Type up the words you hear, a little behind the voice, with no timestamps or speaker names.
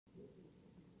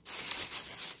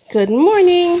Good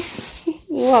morning.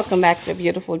 Welcome back to a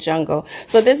beautiful jungle.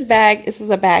 So this is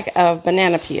a bag of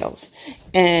banana peels,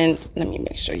 and let me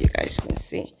make sure you guys can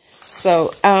see.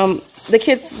 So the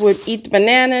kids would eat the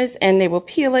bananas and they will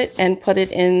peel it and put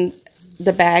it in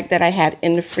the bag that I had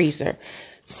in the freezer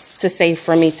to save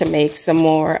for me to make some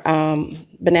more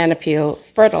banana peel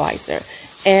fertilizer.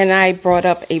 And I brought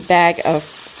up a bag of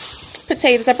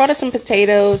potatoes. I brought us some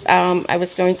potatoes.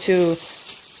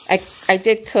 I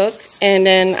did cook, and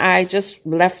then I just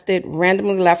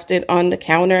randomly left it on the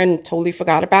counter and totally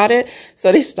forgot about it.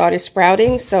 So they started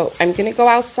sprouting. So I'm going to go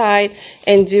outside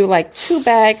and do like 2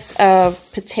 bags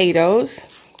of potatoes.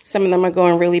 Some of them are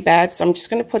going really bad, so I'm just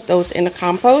going to put those in the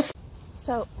compost.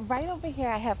 So right over here,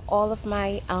 I have all of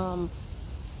my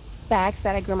bags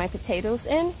that I grew my potatoes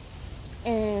in,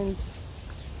 and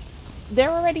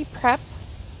they're already prepped.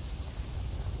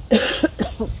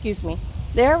 Excuse me.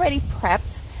 They're already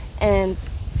prepped. And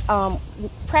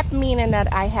prep meaning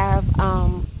that I have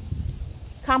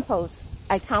compost.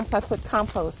 I put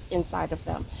compost inside of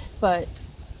them. But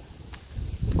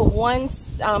once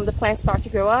the plants start to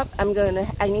grow up,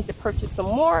 I need to purchase some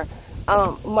more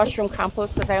mushroom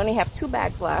compost because I only have 2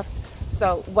 bags left.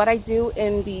 So what I do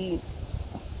in the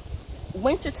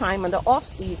winter time, in the off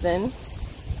season,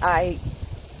 I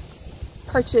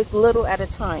purchase little at a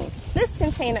time. This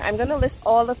container, I'm going to list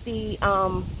all of the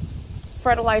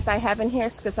fertilizer I have in here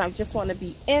because I just want to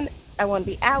be in, I want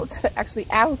to be out, actually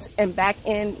out and back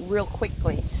in real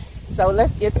quickly. So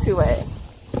let's get to it.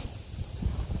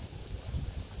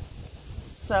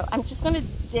 So I'm just going to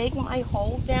dig my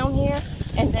hole down here,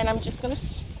 and then I'm just going to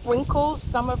sprinkle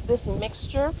some of this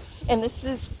mixture. And this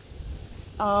is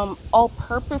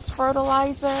all-purpose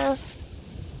fertilizer.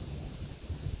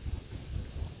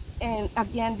 And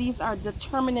again, these are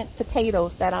determinate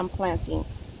potatoes that I'm planting.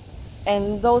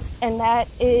 And that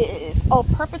is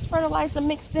all-purpose fertilizer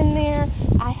mixed in there.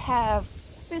 I have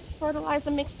fish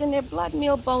fertilizer mixed in there, blood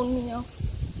meal, bone meal,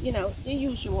 you know, the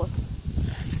usual.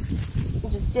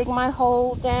 Just dig my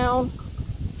hole down.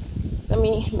 Let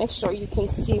me make sure you can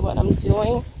see what I'm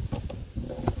doing.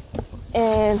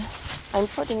 And I'm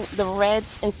putting the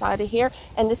reds inside of here.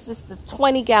 And this is the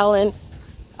 20-gallon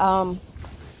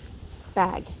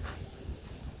bag.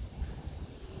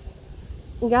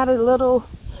 Got a little...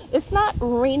 It's not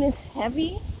raining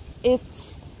heavy,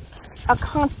 it's a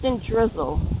constant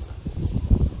drizzle.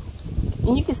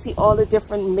 And you can see all the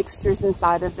different mixtures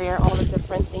inside of there, all the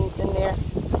different things in there.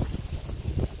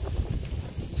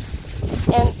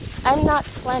 And I'm not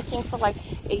planting for like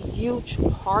a huge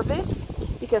harvest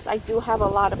because I do have a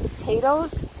lot of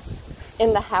potatoes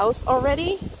in the house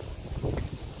already.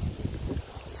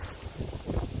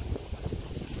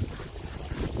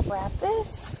 Grab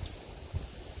this.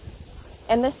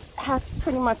 And this has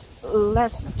pretty much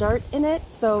less dirt in it,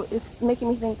 so it's making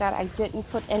me think that I didn't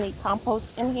put any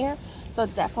compost in here. So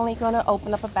definitely going to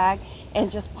open up a bag and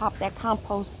just pop that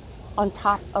compost on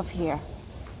top of here.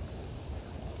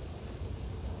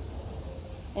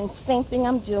 And same thing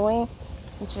I'm doing,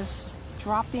 I'm just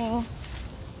dropping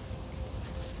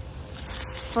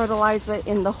fertilizer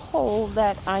in the hole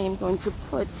that I am going to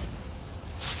put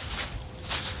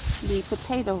the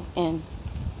potato in.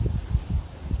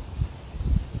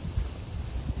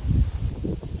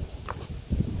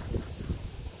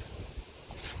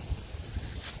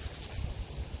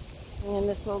 And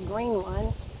this little green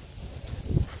one,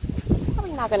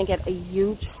 probably not going to get a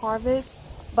huge harvest,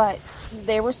 but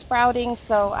they were sprouting,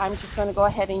 so I'm just going to go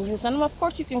ahead and use them. Of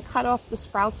course, you can cut off the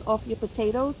sprouts off your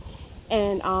potatoes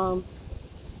and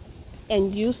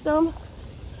use them,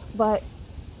 but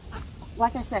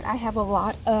like I said, I have a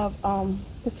lot of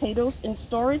potatoes in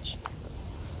storage,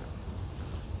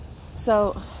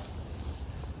 so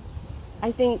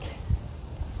I think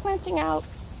planting out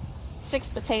 6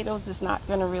 potatoes is not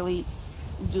going to really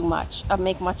do much or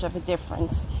make much of a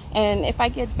difference. And if I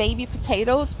get baby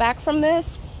potatoes back from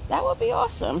this, that would be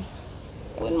awesome.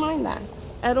 I wouldn't mind that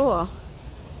at all.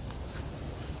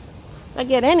 If I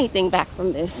get anything back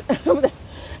from this,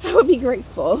 I would be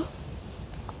grateful.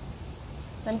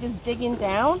 So I'm just digging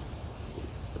down,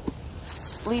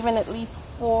 leaving at least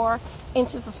 4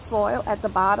 inches of soil at the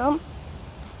bottom,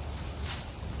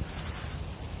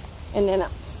 and then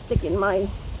I'm sticking my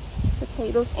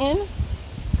potatoes in,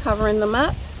 covering them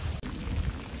up.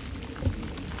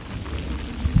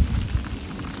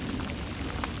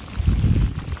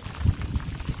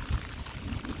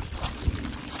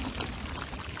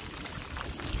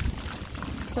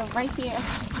 So right here,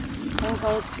 I'm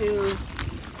going to,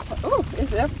 oh,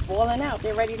 they're falling out.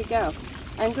 They're ready to go.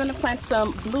 I'm going to plant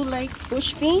some Blue Lake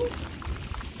bush beans.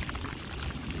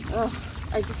 Oh,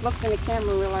 I just looked in the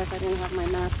camera and realized I didn't have my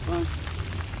mask on.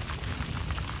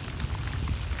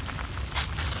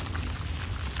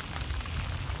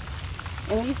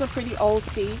 And these are pretty old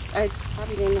seeds. I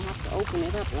probably didn't have to open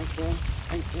it up like that,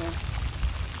 right there.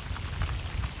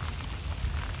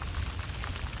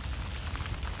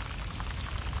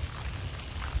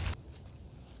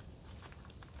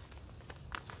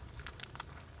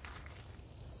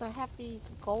 So I have these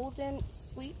golden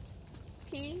sweet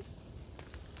peas.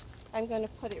 I'm going to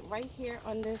put it right here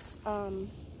on this,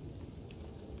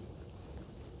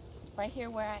 right here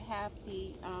where I have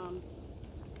the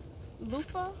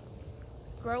loofah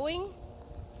growing.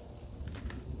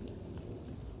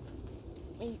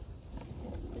 Let me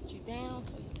put you down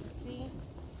so you can see.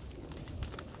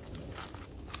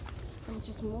 Let me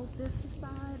just move this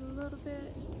aside a little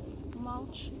bit.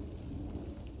 Mulch.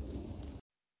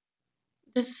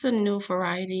 This is a new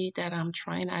variety that I'm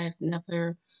trying. I've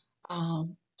never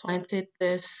planted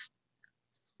this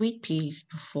sweet peas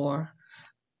before.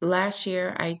 Last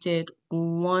year I did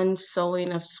one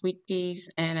sowing of sweet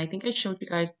peas, and I think I showed you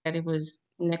guys that it was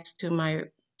next to my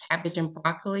cabbage and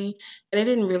broccoli, and it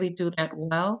didn't really do that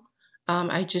well.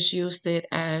 I just used it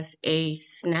as a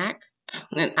snack,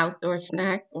 an outdoor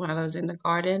snack while I was in the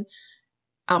garden.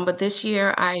 But this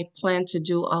year I plan to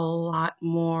do a lot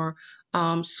more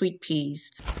sweet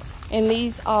peas. And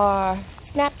these are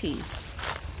snap peas,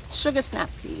 sugar snap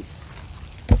peas.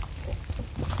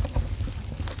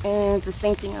 And the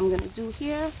same thing I'm going to do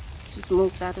here. Just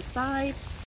move that aside.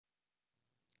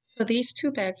 For these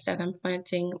two beds that I'm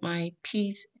planting my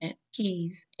peas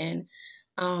in,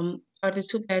 are the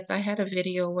two beds. I had a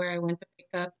video where I went to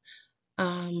pick up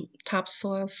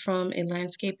topsoil from a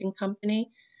landscaping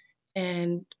company,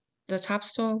 and the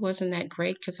topsoil wasn't that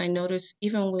great because I noticed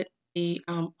even with the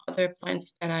other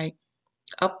plants that I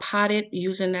up-potted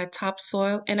using that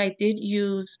topsoil, and I did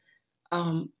use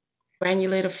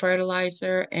granulated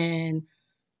fertilizer and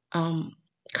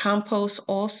compost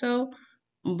also,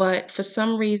 but for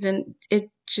some reason it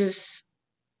just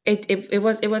it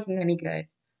wasn't any good.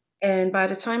 And by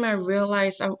the time I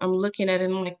realized, I'm looking at it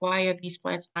and I'm like, why are these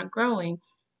plants not growing?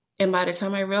 And by the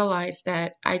time I realized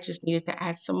that I just needed to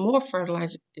add some more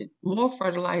fertilizer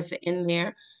in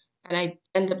there, and I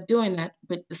ended up doing that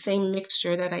with the same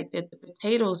mixture that I did the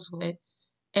potatoes with,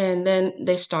 and then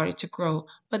they started to grow.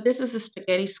 But this is a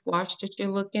spaghetti squash that you're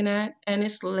looking at, and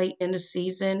it's late in the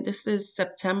season. This is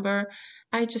September.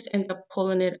 I just end up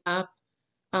pulling it up.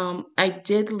 I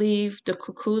did leave the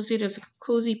cucuzzi. There's a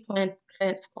cucuzzi plant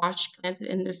squash planted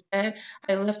in this bed.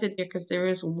 I left it there because there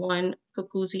is one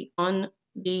cucuzzi on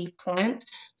the plant,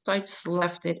 so I just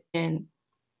left it in,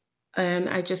 and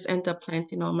I just end up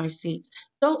planting all my seeds.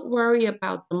 Don't worry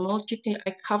about the mulch.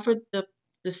 I covered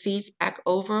the seeds back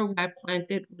over where I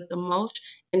planted with the mulch,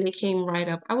 and they came right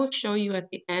up. I will show you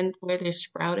at the end where they're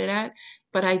sprouted at,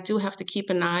 but I do have to keep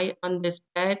an eye on this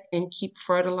bed and keep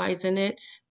fertilizing it.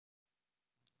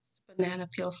 Banana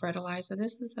peel fertilizer.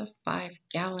 This is a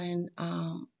 5-gallon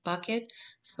bucket.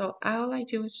 So all I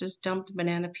do is just dump the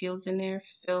banana peels in there,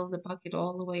 fill the bucket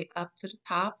all the way up to the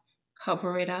top,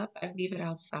 cover it up. I leave it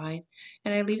outside,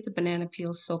 and I leave the banana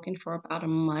peels soaking for about a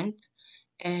month.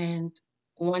 And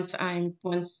once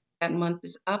that month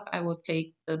is up, I will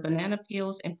take the banana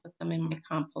peels and put them in my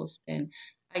compost bin.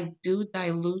 I do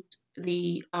dilute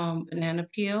the banana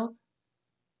peel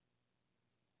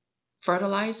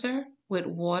fertilizer with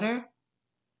water,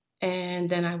 and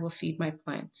then I will feed my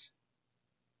plants.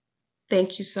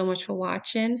 Thank you so much for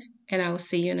watching, and I will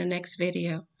see you in the next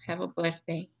video. Have a blessed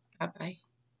day. Bye-bye.